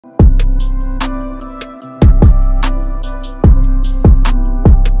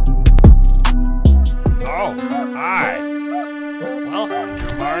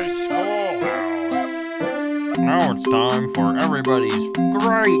Now it's time for everybody's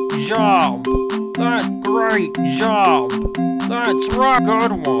great job. That's great job. That's right.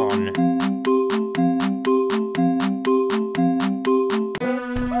 Good one.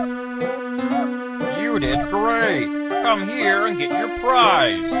 You did great. Come here and get your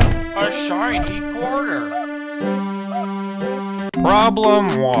prize. A shiny quarter.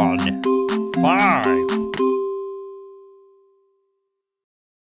 Problem 1. 5.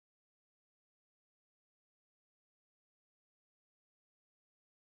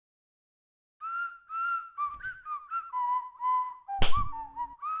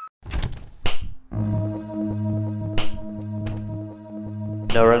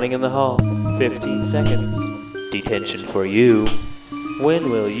 No running in the hall. 15 seconds. Detention for you. When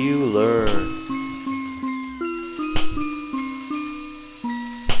will you learn?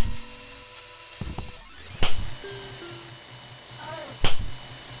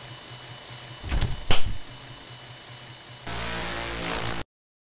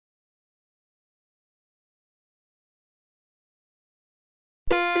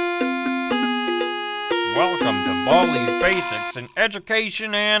 Welcome to Baldi's Basics in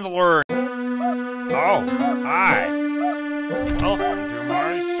Education and Learning. Oh, hi. Welcome to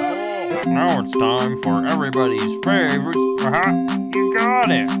my school. Now it's time for everybody's favorites. You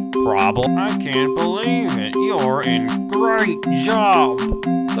got it. Problem. I can't believe it. You're in great job.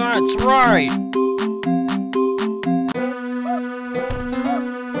 That's right.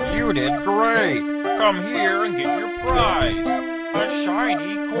 You did great. Come here and get your prize. A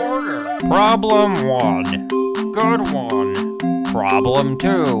shiny quarter. Problem 1. Good one. Problem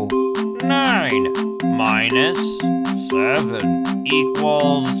 2. 9 minus 7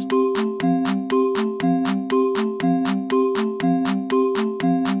 equals...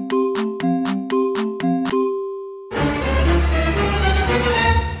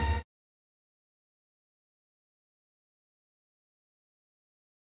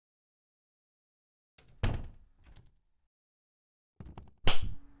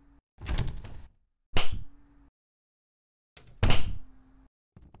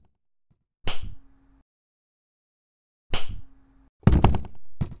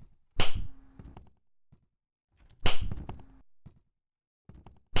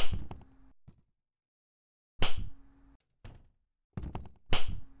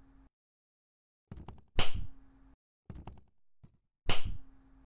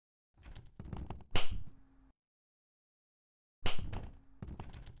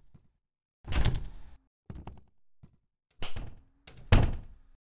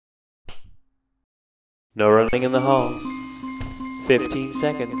 No running in the halls. 15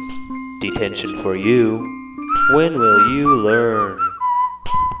 seconds. Detention for you. When will you learn?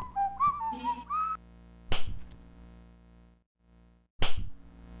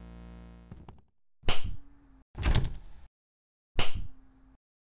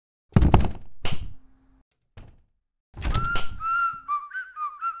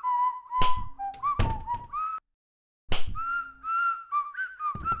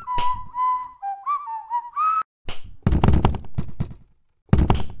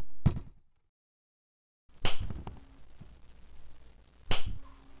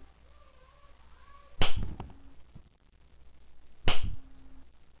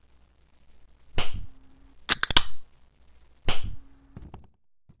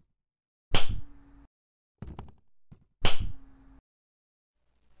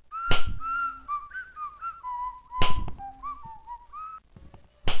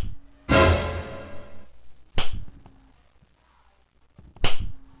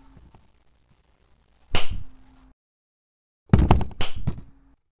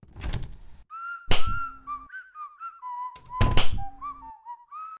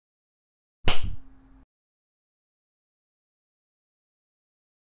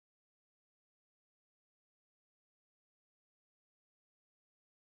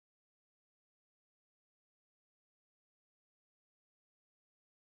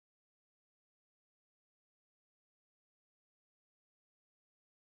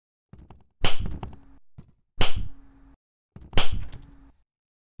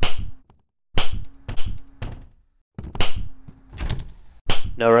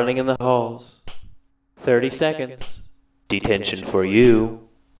 No running in the halls. 30 seconds. Detention for you.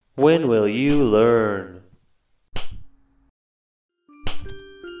 When will you learn?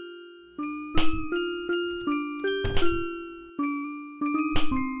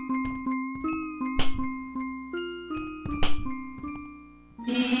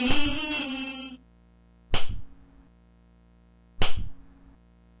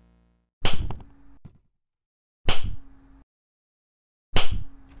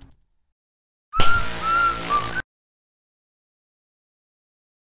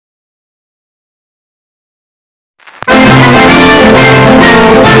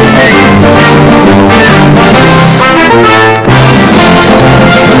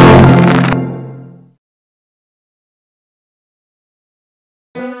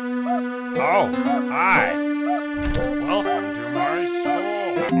 Oh, hi. Welcome to my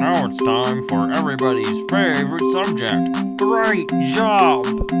school. Now it's time for everybody's favorite subject. Great job.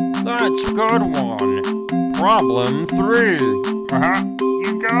 That's a good one. Problem 3.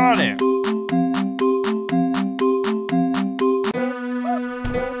 You got it.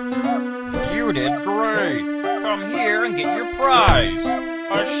 You did great. Come here and get your prize.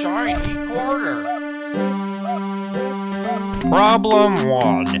 A shiny quarter. Problem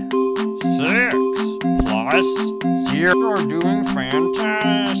 1. 6 plus 0. You're doing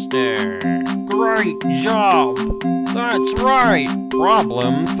fantastic. Great job. That's right.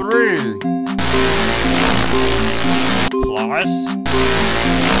 Problem 3. Plus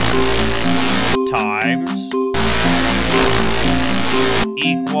times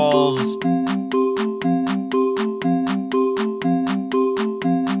equals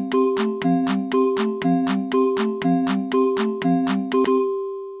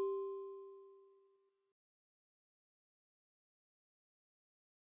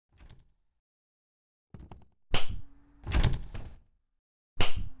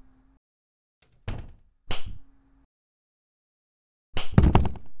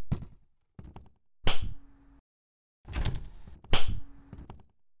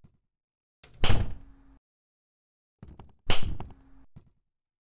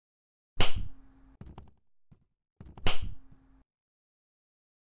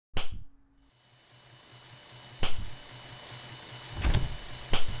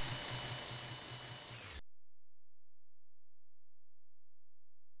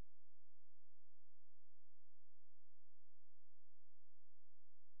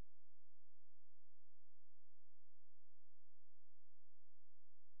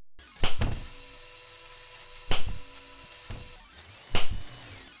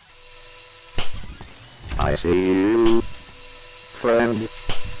I see you, friend.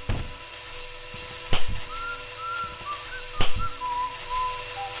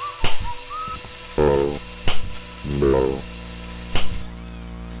 Oh, no.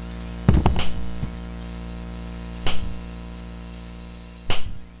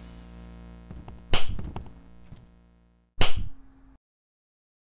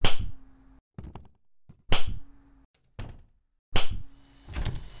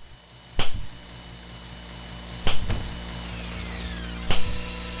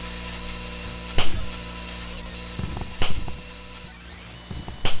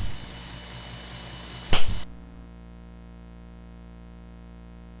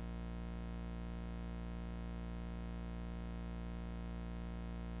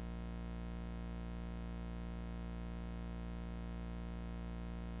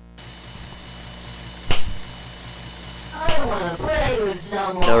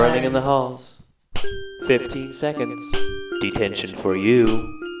 No running in the halls. 15 seconds. Detention for you.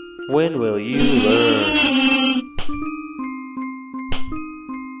 When will you learn?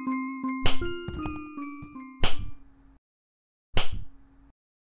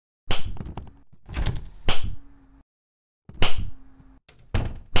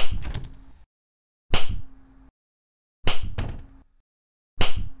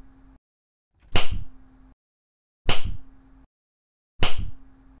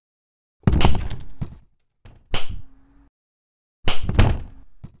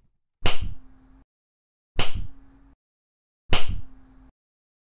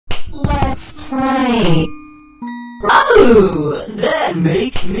 Let's play. Oh, that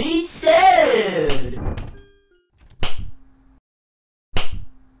makes me sad.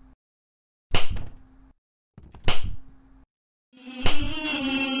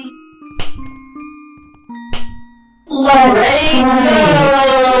 Let's play.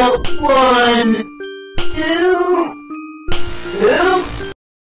 1.